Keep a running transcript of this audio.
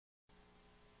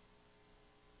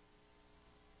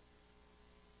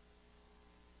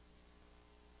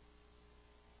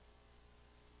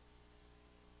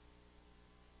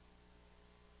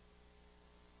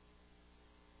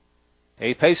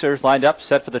8 pacers lined up,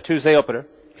 set for the Tuesday opener.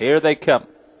 Here they come.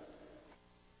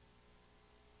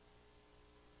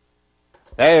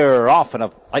 They're off in a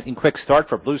lightning quick start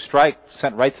for Blue Strike.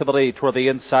 Sent right to the lead toward the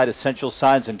inside. Essential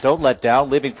Signs and Don't Let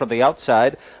Down. Leaving from the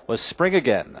outside was Spring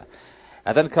Again.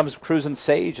 And then comes Cruisin'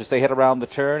 Sage as they head around the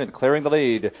turn, and clearing the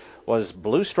lead was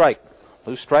Blue Strike.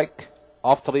 Blue Strike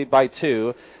off the lead by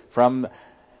 2 from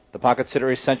the pocket sitter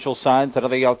Essential Signs. Then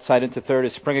on the outside into third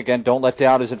is Spring Again. Don't Let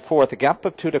Down is in fourth. A gap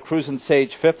of 2 to Cruisin'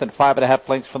 Sage fifth, and 5.5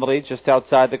 lengths from the lead just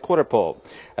outside the quarter pole.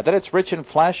 And then it's Rich and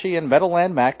Flashy and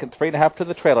Meadowland Mac, and 3.5 to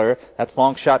the trailer. That's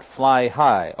Long Shot Fly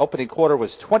High. Opening quarter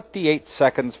was 28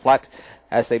 seconds flat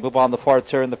as they move on the far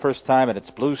turn the first time, and it's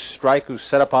Blue Strike who's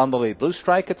set up on the lead. Blue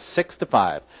Strike at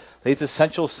 6-5. Leads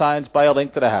Essential Signs by 1.5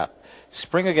 lengths.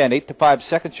 Spring Again 8-5.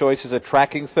 Second choice is a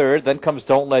tracking third. Then comes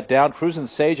Don't Let Down. Cruisin'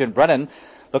 Sage and Brennan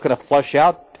looking to flush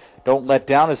out. Don't Let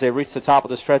Down as they reach the top of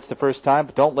the stretch the first time,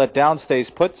 but Don't Let Down stays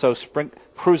put, so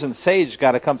Cruisin' Sage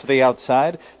got to come to the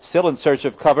outside. Still in search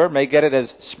of cover. May get it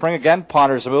as Spring Again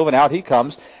ponders a move, and out he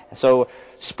comes. So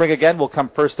Spring Again will come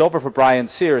first over for Brian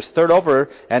Sears. Third over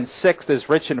and sixth is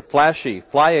Rich and Flashy.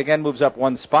 Fly Again moves up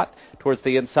 1 spot towards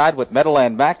the inside with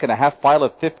Meadowland Mac and a half mile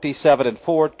of 57-4,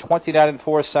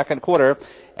 29-4 second quarter.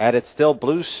 And it's still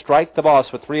Blue Strike the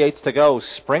boss with 3/8 to go.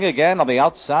 Spring Again on the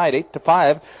outside,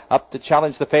 8-5, up to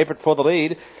challenge the favorite for the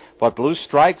lead. But Blue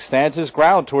Strike stands his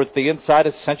ground towards the inside.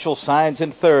 Essential Signs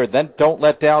in third. Then Don't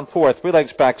Let Down fourth. 3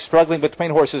 legs back, struggling between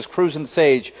horses. Cruisin'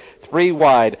 Sage, 3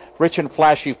 wide. Rich and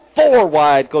Flashy, 4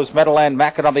 wide. Goes Meadowland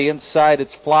Mac, and on the inside,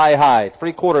 it's Fly High.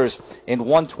 3/4 in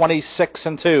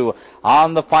 1:26-2.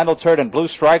 On the final turn, and Blue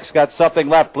Strike's got something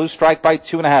left. Blue Strike by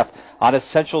 2.5 on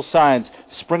Essential Signs.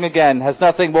 Spring Again has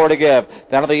nothing more to give.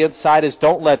 Down on the inside is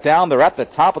Don't Let Down. They're at the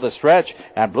top of the stretch,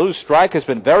 and Blue Strike has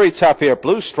been very tough here.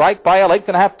 Blue Strike by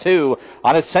 1.5 lengths, 2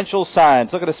 on Essential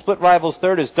Signs. Look at the split rivals.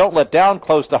 Third is Don't Let Down,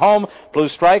 close to home. Blue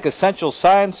Strike, Essential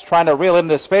Signs trying to reel in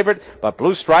this favorite, but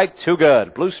Blue Strike too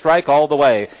good. Blue Strike all the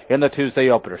way in the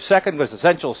Tuesday opener. Second was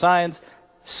Essential Signs.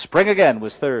 Spring Again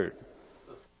was third.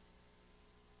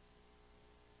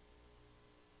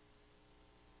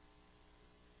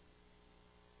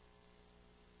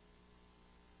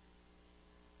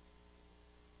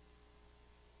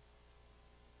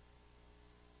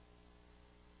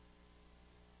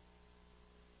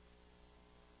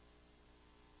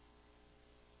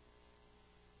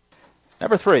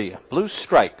 Number 3, Blue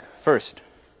Strike, first.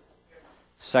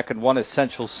 Second one,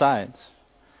 Essential Signs.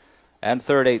 And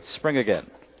third, 8, Spring Again.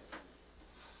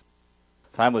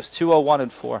 Time was 2:01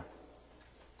 and 4.